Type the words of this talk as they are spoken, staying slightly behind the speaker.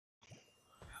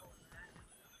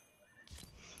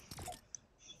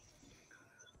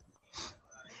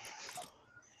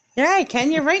Yeah,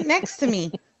 Ken, you're right next to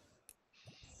me.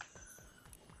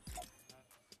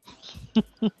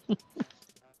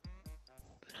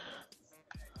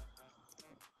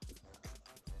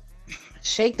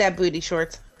 Shake that booty,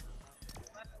 Schwartz.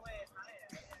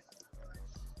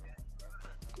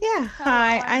 Yeah,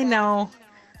 hi, I know.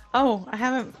 Oh, I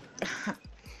haven't.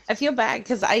 I feel bad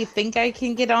because I think I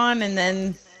can get on, and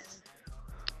then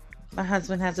my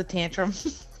husband has a tantrum,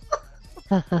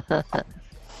 and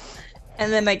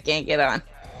then I can't get on.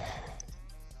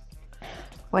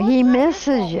 Well, he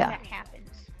misses you. That happens.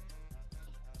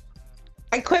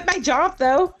 I quit my job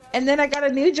though, and then I got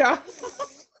a new job.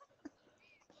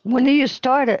 When do you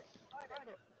start it?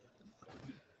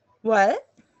 What?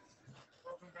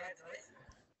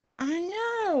 I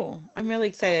know. I'm really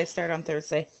excited. I start on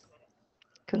Thursday.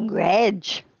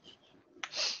 Congrats.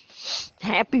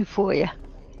 Happy for you.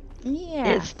 Yeah.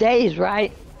 It's days,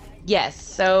 right? Yes.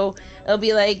 So it'll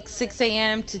be like 6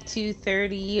 a.m. to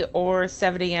 2:30 or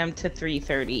 7 a.m. to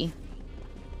 3:30.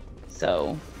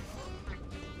 So.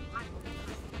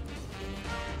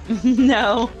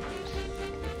 No.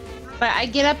 But I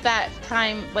get up that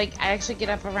time, like I actually get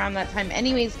up around that time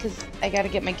anyways because I got to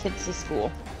get my kids to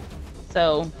school.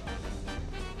 So.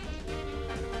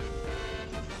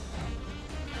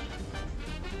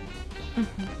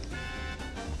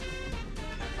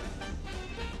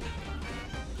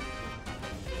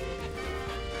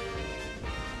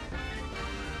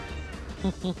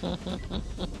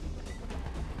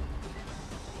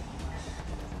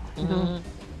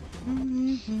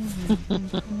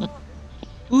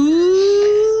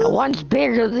 Ooh. One's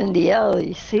bigger than the other.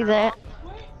 You see that?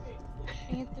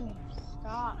 Anthony,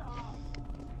 stop.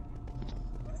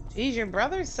 Geez, your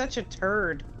brother's such a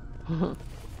turd. He's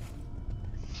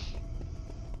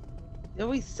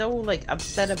always so like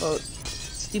upset about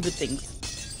stupid things.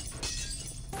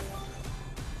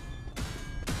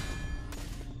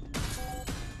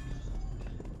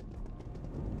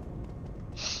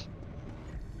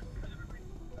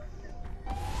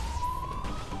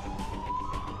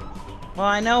 Well,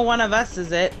 I know one of us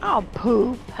is it. Oh,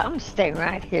 poop. I'm staying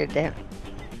right here, then.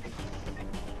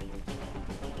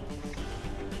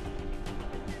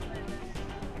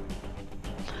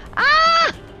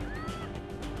 Ah!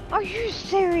 Are you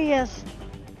serious?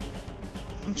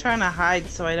 I'm trying to hide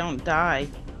so I don't die.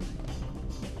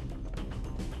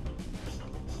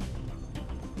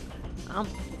 I'm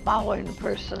following the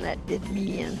person that did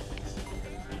me in.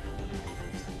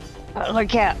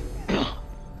 Look out.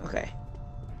 Okay.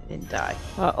 I didn't die.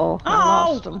 Uh-oh, I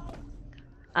lost him.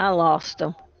 I lost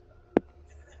him.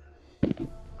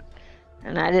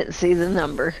 And I didn't see the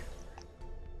number.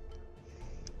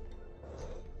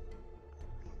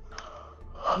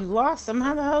 You lost him?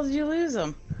 How the hell did you lose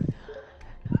him?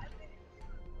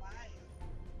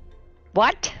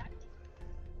 What?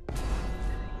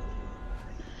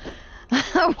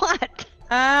 What?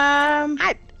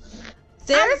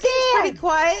 Sarah seems pretty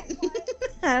quiet.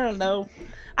 I don't know.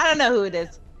 I don't know who it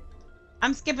is.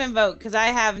 I'm skipping vote because I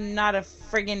have not a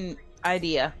friggin'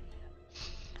 idea.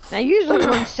 Now, usually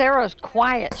when Sarah's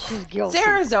quiet, she's guilty.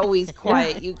 Sarah's always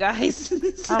quiet, you guys.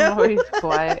 So. I'm always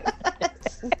quiet.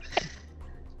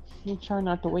 You try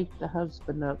not to wake the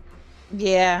husband up.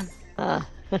 Yeah.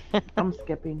 I'm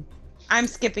skipping. I'm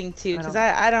skipping too because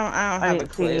I don't have a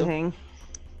clue. Anything.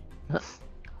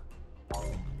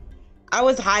 I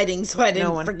was hiding so I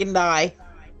didn't freaking die.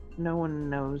 No one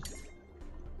knows.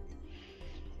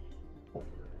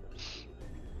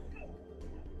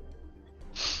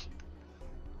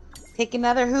 Take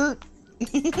another hoot.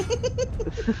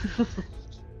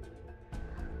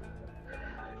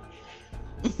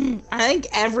 I think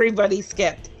everybody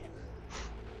skipped.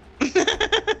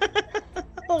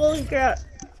 Holy crap.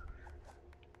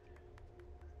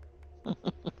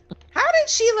 How did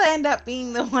Sheila end up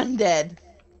being the one dead?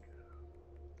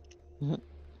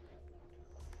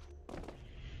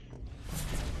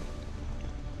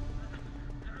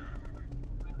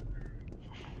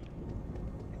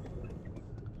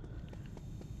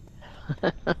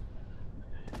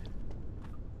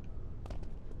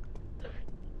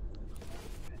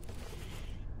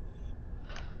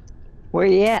 Where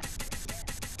you at?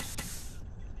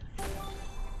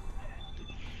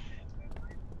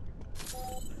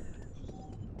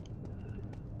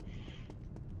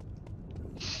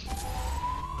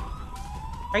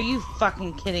 Are you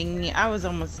fucking kidding me? I was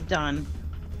almost done.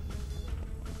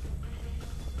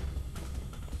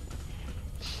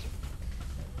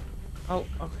 Oh,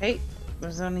 okay.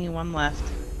 There's only one left.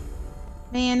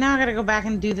 Man, now I gotta go back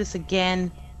and do this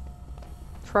again.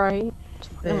 Right.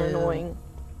 Boo. Annoying.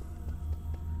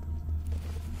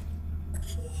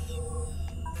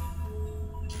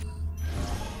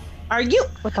 Are you?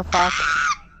 What the fuck?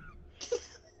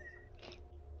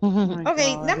 Oh my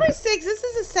Okay, God. number 6. This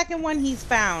is the second one he's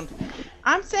found.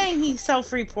 I'm saying he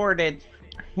self-reported.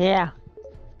 Yeah.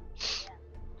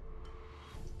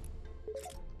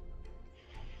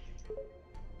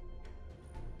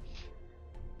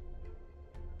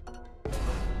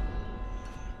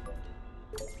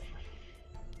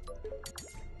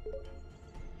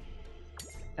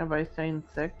 Everybody saying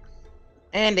 6?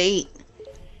 And 8.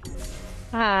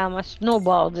 Ah, my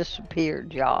snowball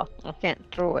disappeared, y'all. I can't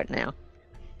throw it now.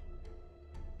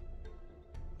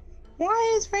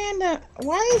 Why is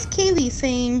Kaylee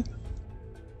saying...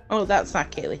 Oh, that's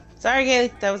not Kaylee. Sorry,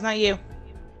 Kaylee. That was not you.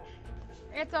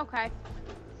 It's okay.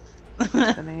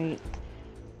 An 8.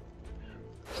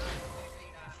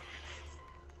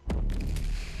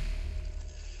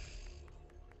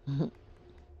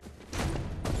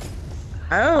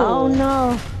 Oh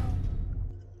no.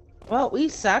 Well, we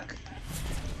suck.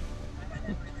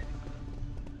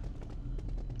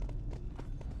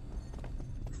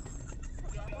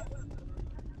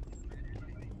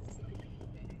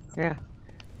 Yeah.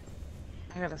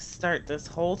 I gotta start this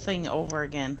whole thing over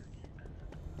again.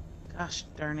 Gosh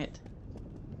darn it.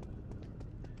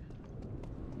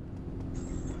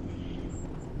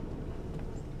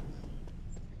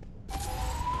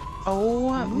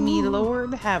 Oh, me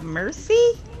Lord, have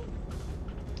mercy.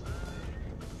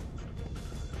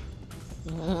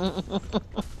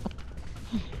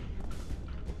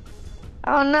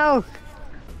 Oh no.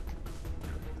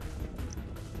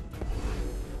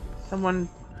 Someone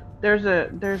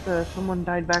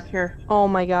died back here. Oh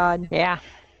my god. Yeah.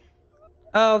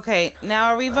 Okay,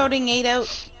 now are we voting 8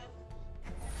 out?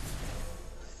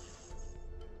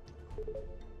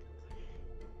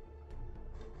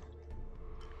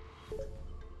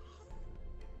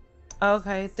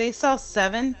 Okay, they saw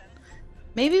 7.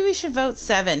 Maybe we should vote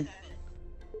 7.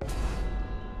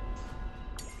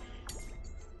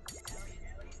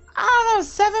 I don't know,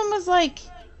 7 was like...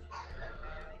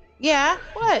 Yeah,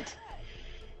 what?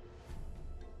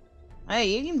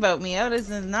 Hey, you can vote me out,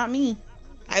 this is not me.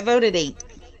 I voted 8.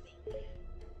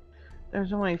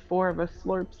 There's only 4 of us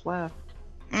slurps left.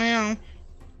 I know.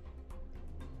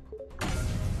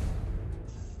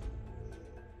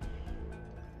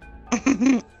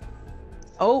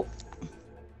 Oh.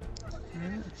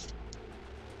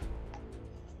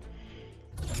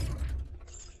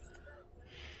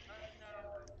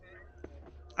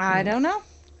 I don't know.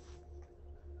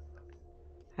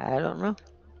 I don't know.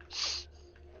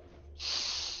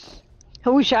 I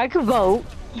wish I could vote.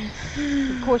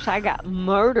 Of course, I got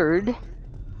murdered.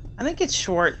 I think it's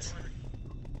Schwartz.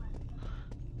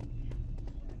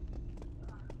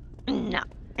 No,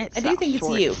 it's I do not think it's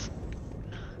you. Schwartz.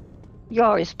 You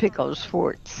always pick on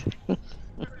Schwartz.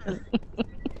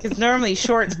 Because normally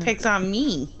Schwartz picks on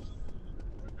me.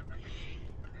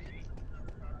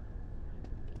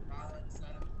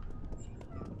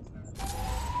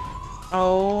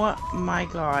 Oh my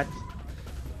god.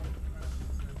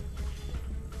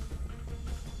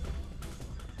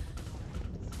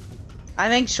 I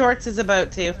think Schwartz is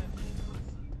about to.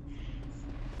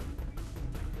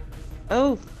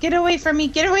 Oh, get away from me!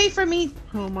 Get away from me!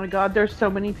 Oh my god, there's so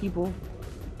many people.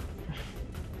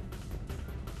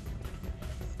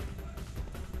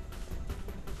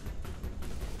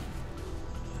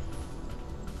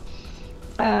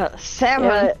 Seven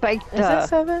Yeah, faked. Is it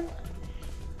 7?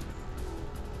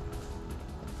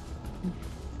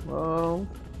 Whoa.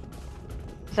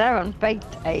 7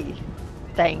 faked a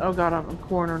thing. Oh god, I'm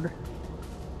cornered.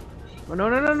 Oh no,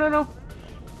 no, no, no, no.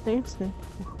 Thanks.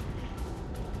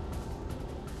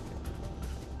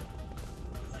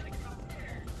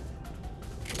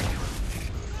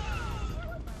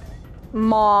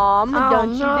 Mom, Oh,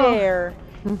 don't no. you dare.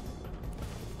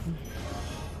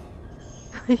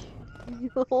 You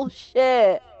little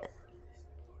shit.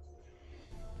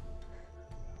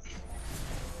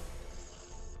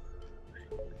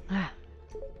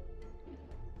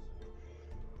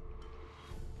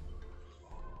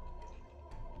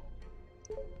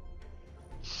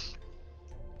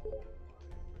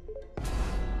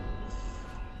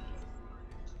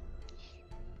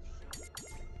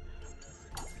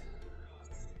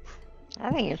 I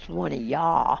think it's one of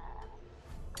y'all.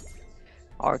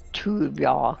 Or 2 of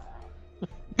y'all.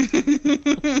 I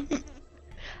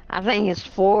think it's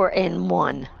 4 and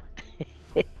 1.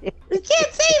 We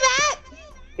can't say that!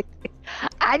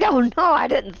 I don't know. I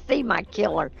didn't see my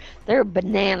killer. They're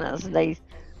bananas.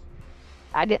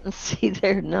 I didn't see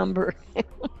their number.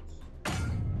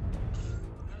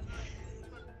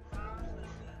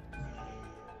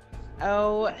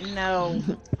 Oh no.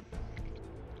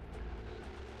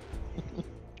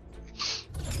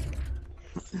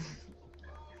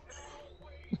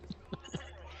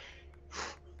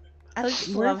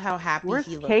 just love how happy Where's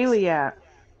he looks. Kaylee at?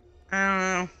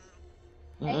 I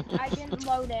I didn't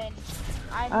load in.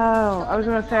 Oh, I was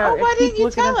gonna say, Oh, I why keep didn't you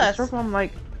looking tell at the us? circle. I'm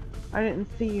like, I didn't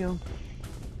see you.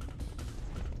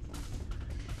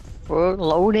 Well,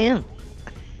 load in.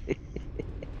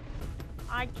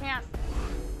 I can't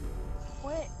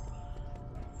quit.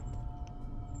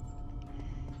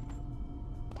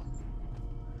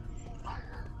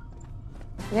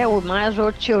 Yeah, we might as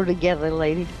well chill together,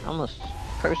 lady. I'm a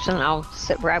person. I'll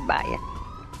sit right by you.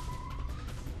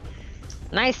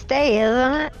 Nice day,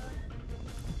 isn't it?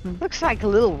 Looks like a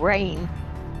little rain.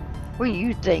 What do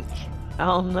you think? I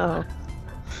don't know.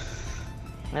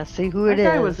 Let's see who it That is.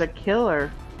 guy was a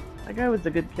killer. That guy was a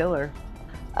good killer.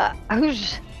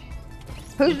 Who's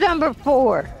number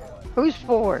 4? Who's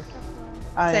 4?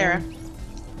 Sarah.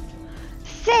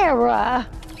 Sarah.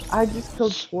 I just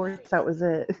killed Schwartz. That was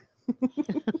it.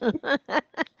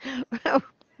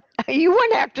 You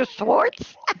went after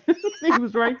Schwartz? He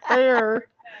was right there.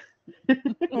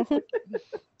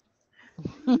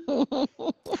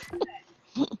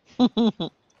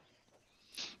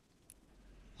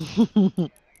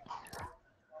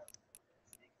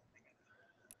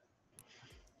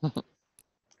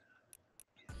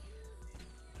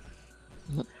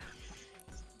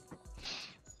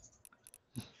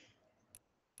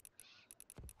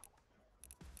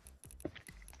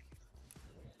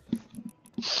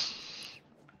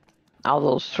 All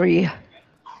those 3.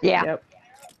 Yeah. Yep.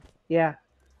 Yeah.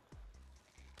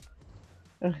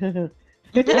 That's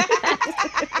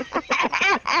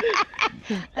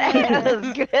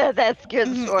good. That's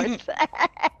good, Schwartz.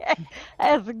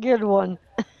 That's a good one.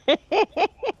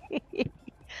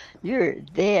 You're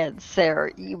dead,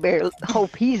 Sarah. You better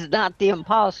hope he's not the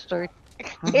imposter.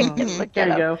 Look There at you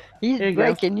him. go. He's There you go.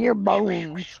 breaking your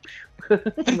bones.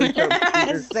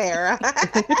 Sarah.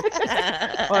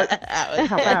 What?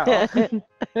 How about?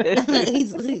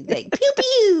 He's like pew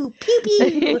pew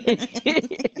pew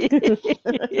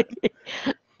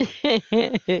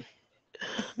pew.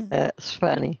 That's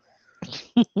funny.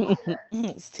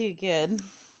 It's too good.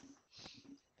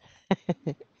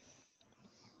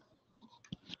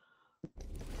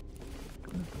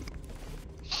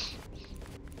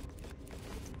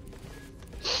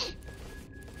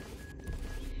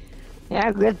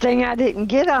 Yeah, good thing I didn't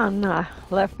get on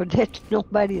Left 4 Dead.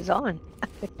 Nobody's on.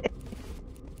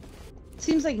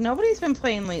 Seems like nobody's been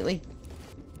playing lately.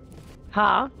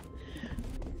 Huh?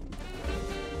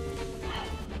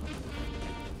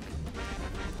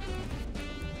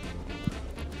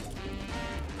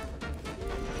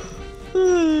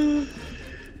 I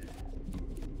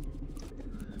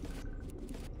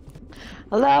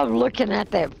love looking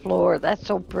at that floor. That's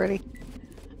so pretty.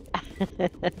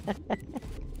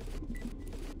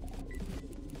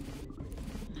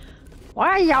 Why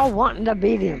are y'all wanting to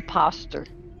be the imposter?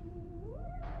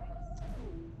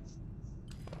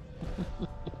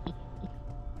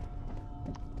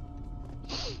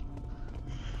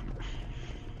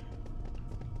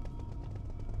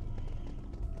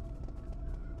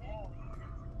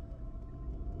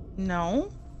 No.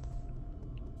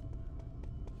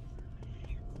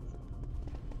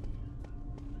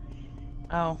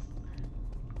 Oh.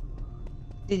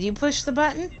 Did you push the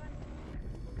button?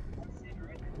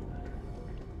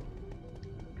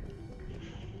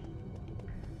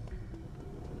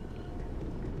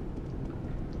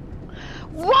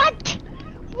 What?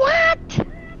 What?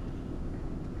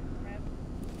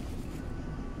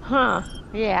 Huh.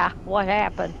 Yeah, what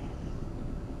happened?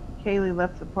 Kaylee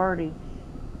left the party.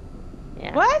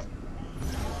 Yeah. What?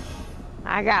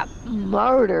 I got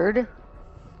murdered.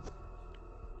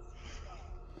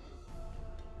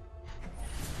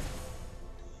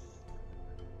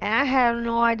 And I have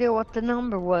no idea what the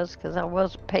number was because I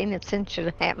wasn't paying attention.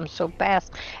 It happened so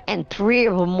fast. And 3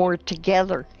 of them were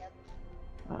together.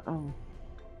 Uh-oh.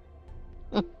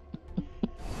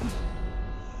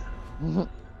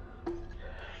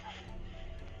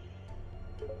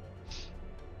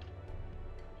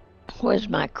 Where's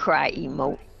my cry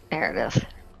emote? There it is.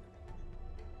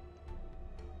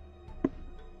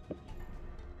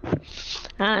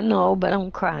 I know, but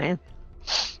I'm crying.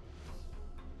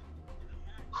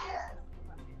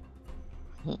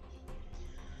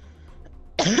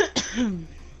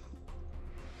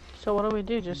 So what do we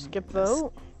do? Just skip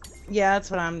vote? Yeah,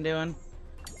 that's what I'm doing.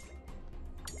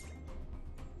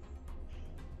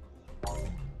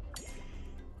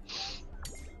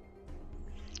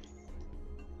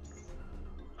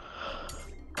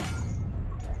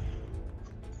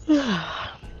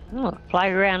 I'm gonna fly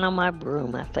around on my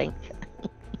broom, I think.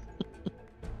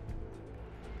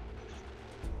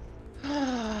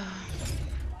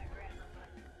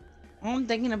 Well, I'm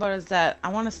thinking about is that I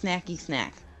want a snacky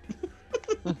snack.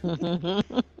 I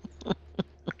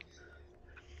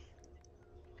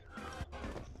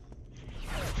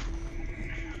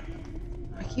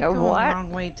keep Of going what? the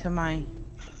wrong way to my.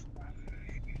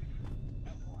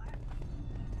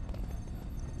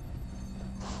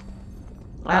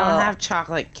 I don't have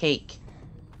chocolate cake.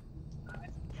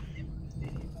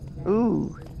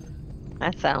 Ooh,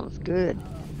 that sounds good.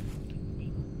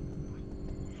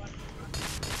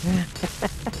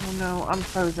 Oh no, I'm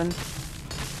frozen.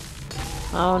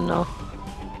 Oh no.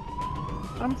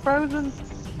 I'm frozen.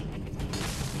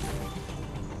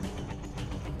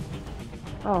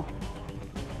 Oh.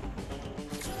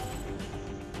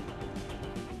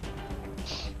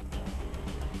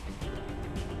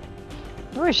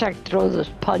 I wish I could throw this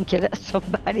pumpkin at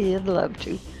somebody. I'd love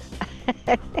to.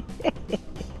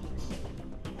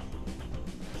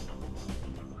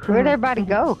 Where'd everybody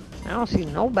go? I don't see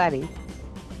nobody.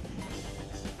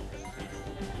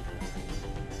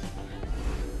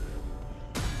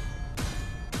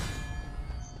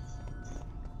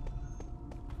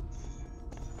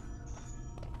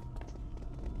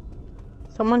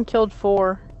 Someone killed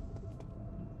 4.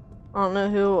 I don't know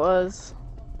who it was.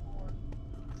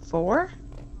 4?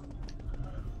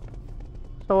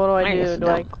 So what do I guess do?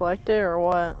 Do I no. collect it or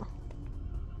what?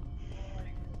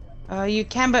 You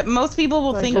can, but most people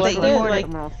will Do I think collect that you it? like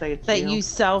I'm gonna say it's that you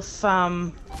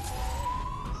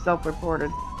self-reported.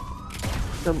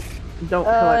 So don't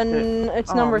collect it.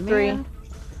 It's Aw, number 3. man.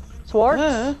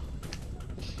 Schwartz?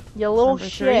 You little number 3?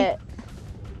 shit.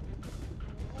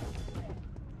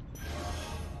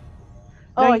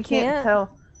 No, Oh, you I can't can't? tell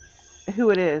who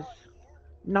it is.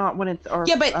 Not when it's our.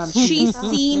 Yeah, but she's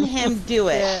seen him do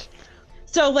it. Yeah.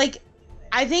 So like,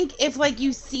 I think if like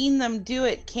you've seen them do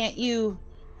it, can't you?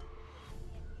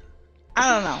 I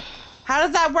don't know. How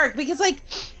does that work? Because like,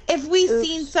 if we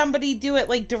seen somebody do it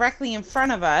like directly in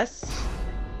front of us,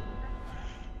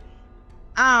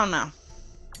 I don't know.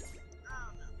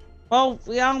 Well,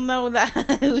 we all know that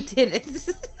who did it.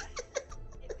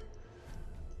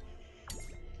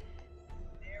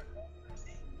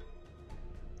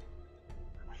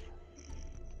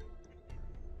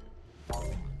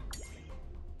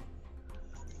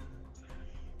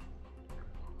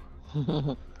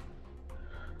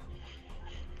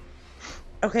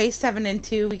 Okay, 7 and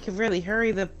 2. We could really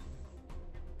hurry the.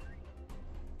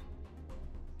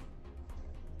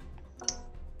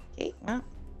 Okay, well.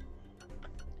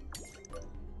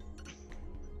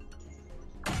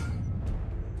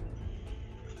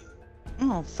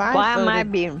 Oh, 5 Why am I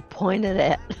voted. being pointed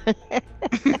at?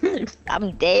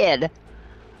 I'm dead.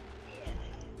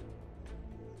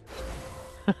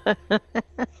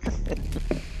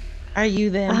 Are you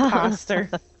the imposter?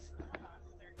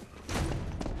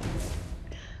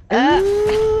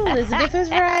 Ooh, Elizabeth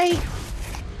is right.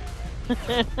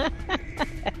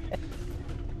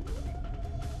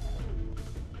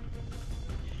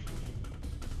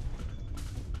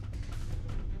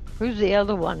 Who's the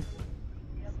other one?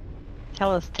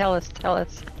 Tell us, tell us, tell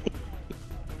us.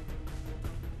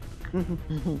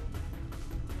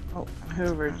 Oh,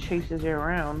 Whoever chases you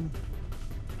around.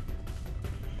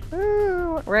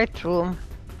 Ooh, went right through him.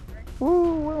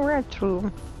 Ooh, went right through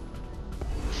him.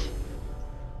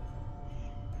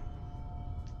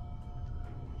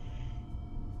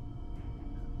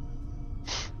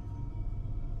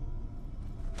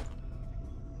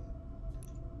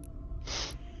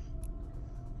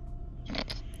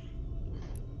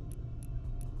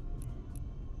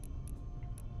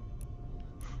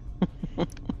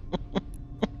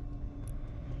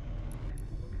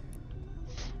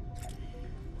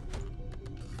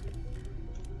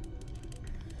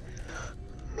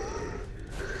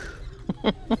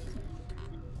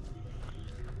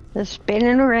 They're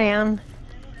spinning around.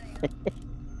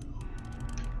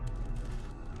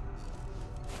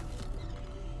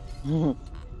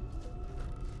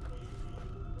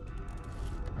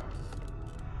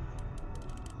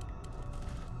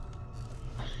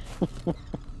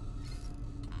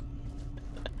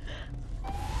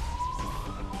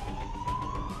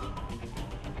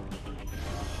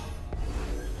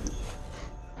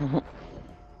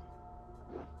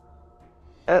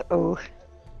 Uh-oh.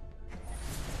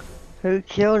 Who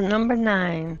killed number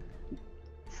 9?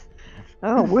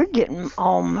 Oh, we're getting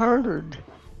all murdered.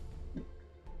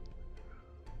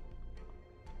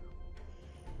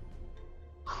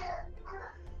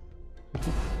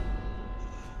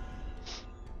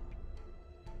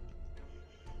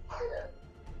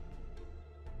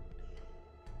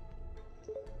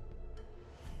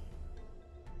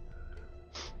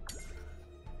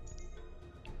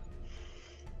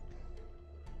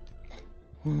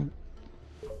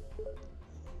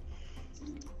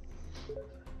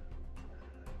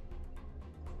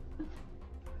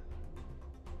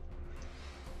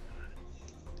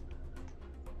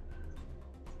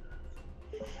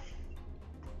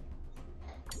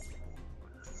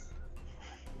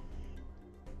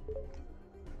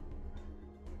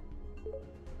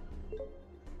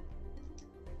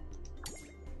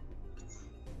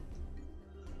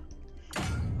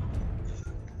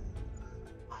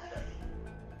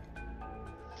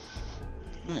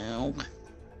 No.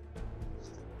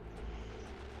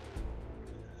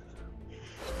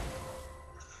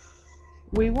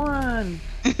 We won.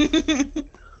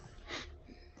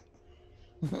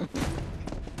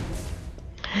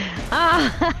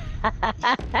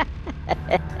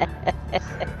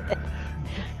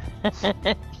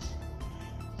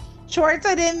 Schwartz,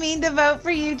 I didn't mean to vote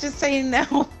for you, just so you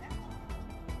know.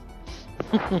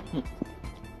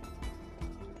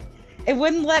 It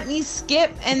wouldn't let me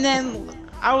skip, and then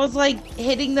I was like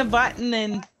hitting the button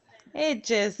and it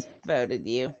just voted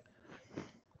you.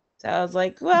 So I was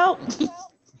like, well,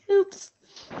 oops.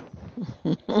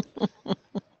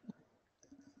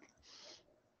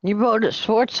 You voted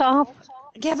Schwartz off?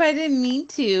 Yeah, but I didn't mean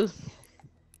to.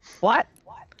 What?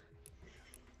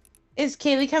 Is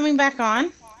Kaylee coming back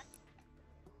on?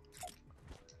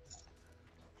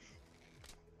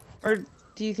 Or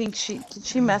do you think did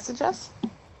she message us?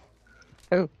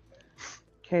 Oh.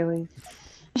 Kaylee.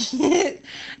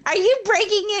 Are you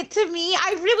breaking it to me?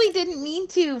 I really didn't mean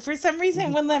to. For some reason, it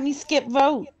wouldn't let me skip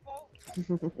vote.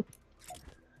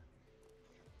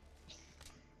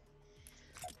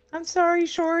 I'm sorry,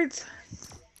 Schwartz.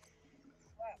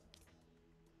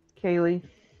 Kaylee.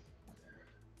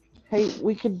 Hey,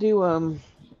 we could do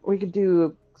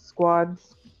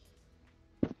squads.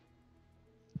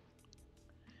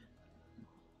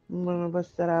 One of us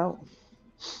set out.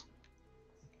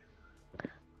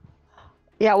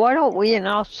 Yeah, why don't we and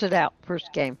I'll sit out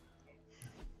first game?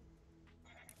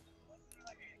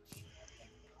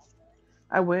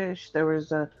 I wish there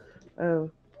was a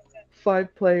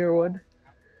 5-player one.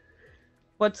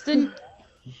 What's the...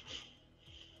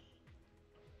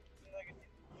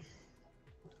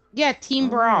 Yeah, Team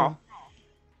Brawl.